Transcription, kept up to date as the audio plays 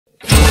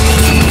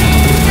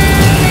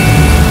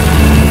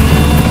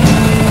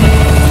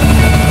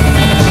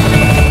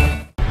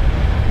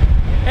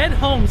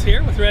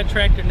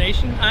Tractor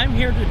Nation. I'm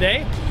here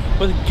today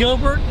with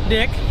Gilbert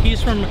Dick.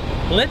 He's from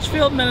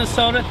Litchfield,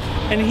 Minnesota,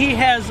 and he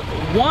has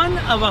one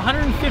of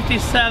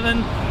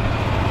 157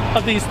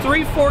 of these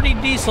 340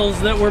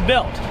 diesels that were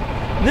built.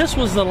 This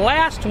was the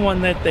last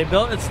one that they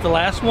built. It's the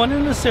last one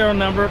in the serial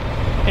number,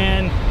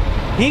 and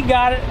he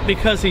got it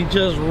because he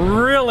just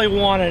really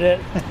wanted it.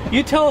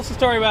 You tell us a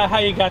story about how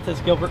you got this,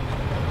 Gilbert.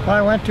 Well,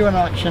 I went to an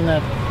auction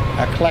that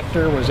a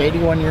collector was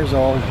 81 years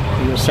old.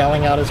 He was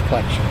selling out his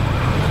collection.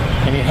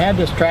 And he had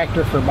this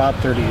tractor for about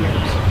 30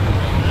 years.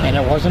 And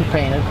it wasn't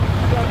painted.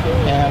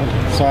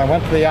 And so I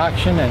went to the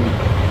auction, and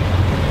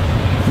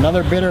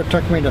another bidder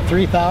took me to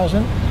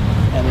 $3,000.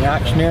 And the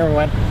auctioneer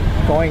went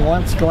going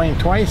once, going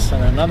twice,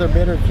 and another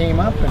bidder came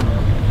up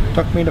and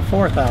took me to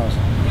 $4,000.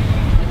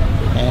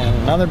 And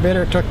another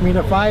bidder took me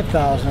to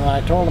 $5,000. And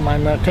I told him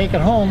I'm going to take it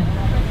home.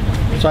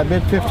 So I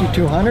bid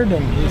 $5,200,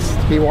 and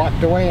he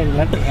walked away and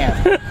let me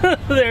have it.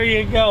 There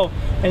you go,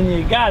 and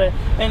you got it.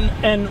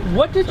 And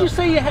what did you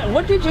say you had?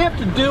 What did you have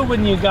to do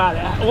when you got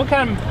it? What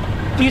kind of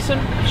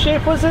decent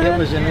shape was it in? It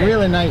was in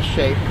really nice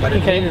shape, but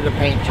it needed a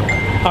paint job.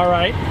 All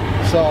right.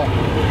 So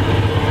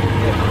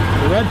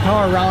the Red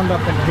Power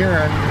Roundup in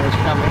Huron was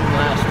coming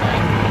last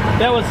time.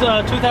 That was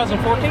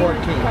 2014?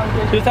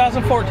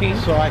 2014.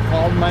 So I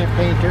called my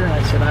painter and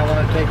I said, I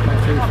want to take my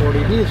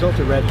 340 diesel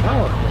to Red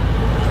Power.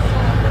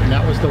 And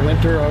that was the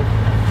winter of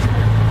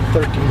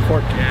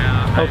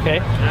 13-14. Okay.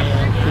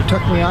 And he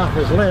took me off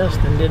his list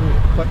and didn't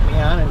put me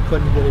on and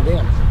couldn't get it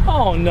in.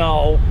 Oh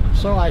no.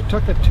 So I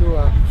took it to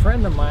a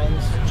friend of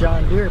mine's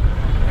John Deere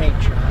paint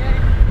shop.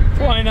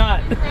 Why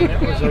not? And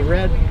it was a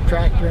red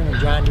tractor and a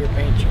John Deere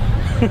paint shop.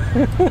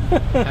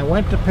 I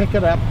went to pick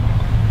it up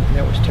and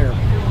it was terrible.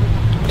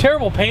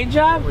 Terrible paint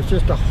job? It was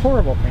just a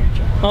horrible paint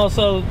job. Oh,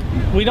 so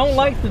we don't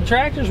like the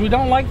tractors, we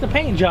don't like the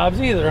paint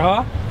jobs either,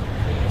 huh?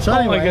 So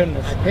anyway, my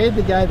goodness. I paid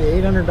the guy the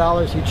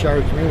 $800 he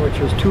charged me, which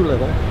was too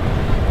little,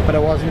 but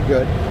it wasn't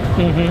good.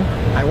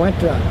 I went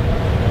to the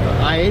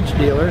IH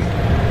dealer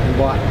and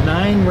bought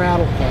 9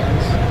 rattle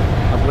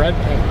cans of red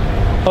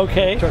paint.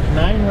 Okay. Took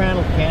 9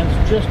 rattle cans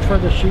just for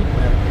the sheet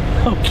metal.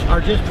 Okay. Or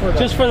just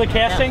for the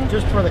casting?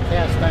 Just for the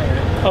cast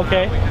iron.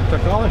 Okay.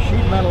 Took all the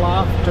sheet metal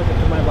off, took it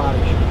to my body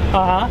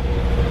shop.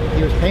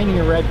 He was painting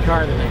a red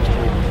car the next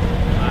week.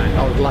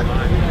 I was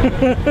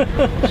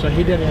lucky. So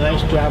he did a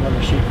nice job on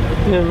the sheet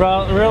metal.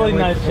 Yeah, really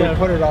nice job. We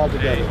put it all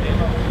together.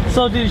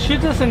 So did you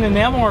shoot this in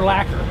enamel or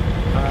lacquer?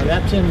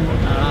 That's in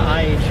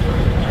IH.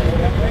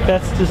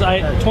 That's just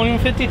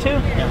 2152?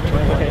 Yeah,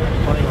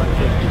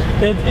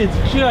 2150.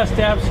 It's just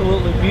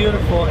absolutely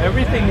beautiful.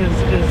 Everything is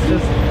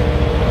just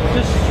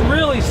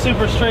really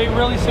super straight,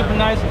 really super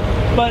nice.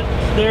 But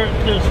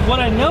there's what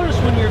I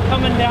noticed when you're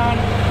coming down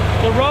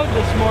the road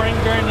this morning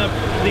during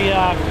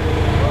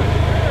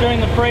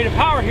the Parade of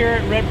Power here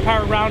at Red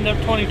Power Roundup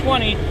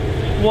 2020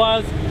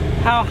 was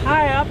how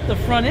high up the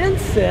front end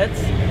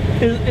sits.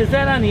 Is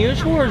that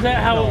unusual, or is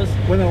that how it was?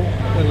 With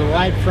a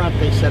wide front,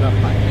 they set up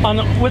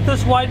high. With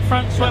this wide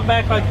front swept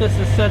back like this,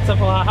 it sets up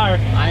a lot higher.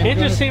 It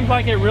just seems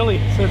like it really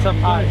sets up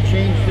high. I'm going to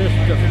change this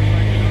to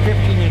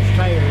 15-inch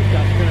tires.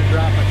 That's going to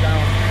drop it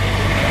down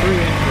 3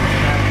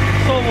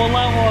 inches. So we'll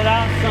level it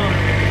out some.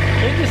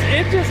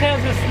 It just has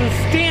this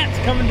stance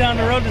coming down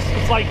the road.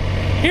 It's like,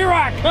 here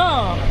I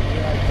come.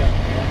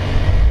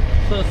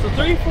 So it's the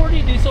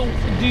 340 diesel.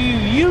 Do you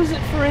use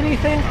it for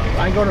anything?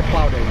 I go to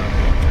plow days.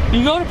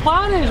 You go to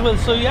plow days with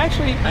it, so you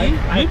actually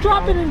you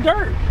drop it in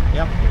dirt.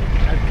 Yep,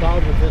 I've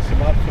plowed with this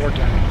about 4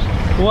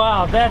 times.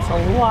 Wow, that's a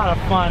lot of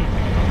fun.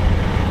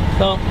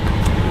 So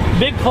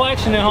big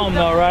collection at home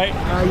though, right?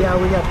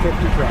 Yeah, we got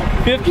 50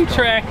 tractors. 50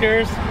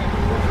 tractors.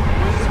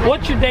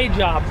 What's your day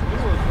job?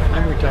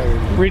 I'm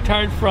retired.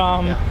 Retired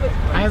from? Yeah.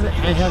 I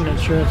have an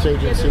insurance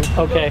agency.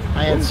 Okay.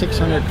 I had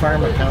 600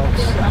 farm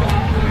accounts.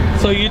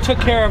 So you took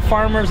care of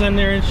farmers and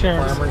their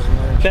insurance. Farmers and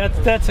their insurance.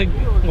 That's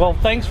well,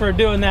 thanks for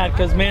doing that,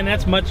 because man,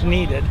 that's much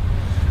needed.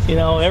 You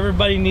know,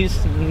 everybody needs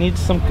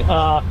some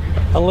a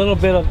little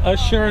bit of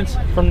assurance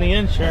from the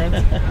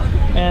insurance.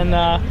 And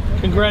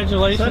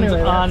congratulations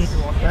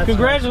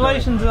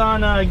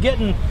on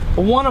getting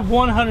one of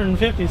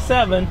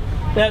 157.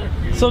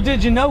 So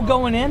did you know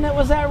going in that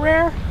was that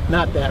rare?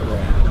 Not that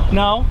rare.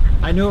 No?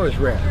 I knew it was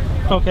rare.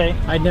 Okay.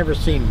 I'd never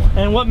seen one.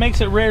 And what makes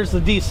it rare is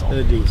the diesel.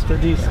 The diesel. The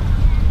diesel.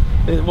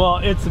 Yeah. Well,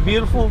 it's a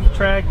beautiful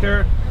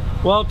tractor,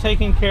 well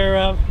taken care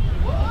of.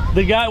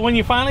 When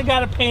you finally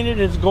got it painted,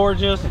 it's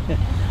gorgeous.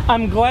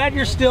 I'm glad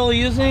you're still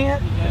using it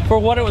for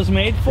what it was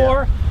made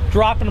for. Yeah.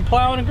 Dropping a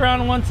plow in the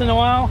ground once in a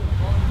while.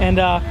 And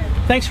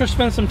thanks for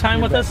spending some time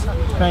with us.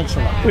 Thanks a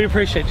lot. We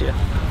appreciate you.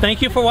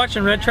 Thank you for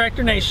watching Red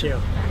Tractor Nation.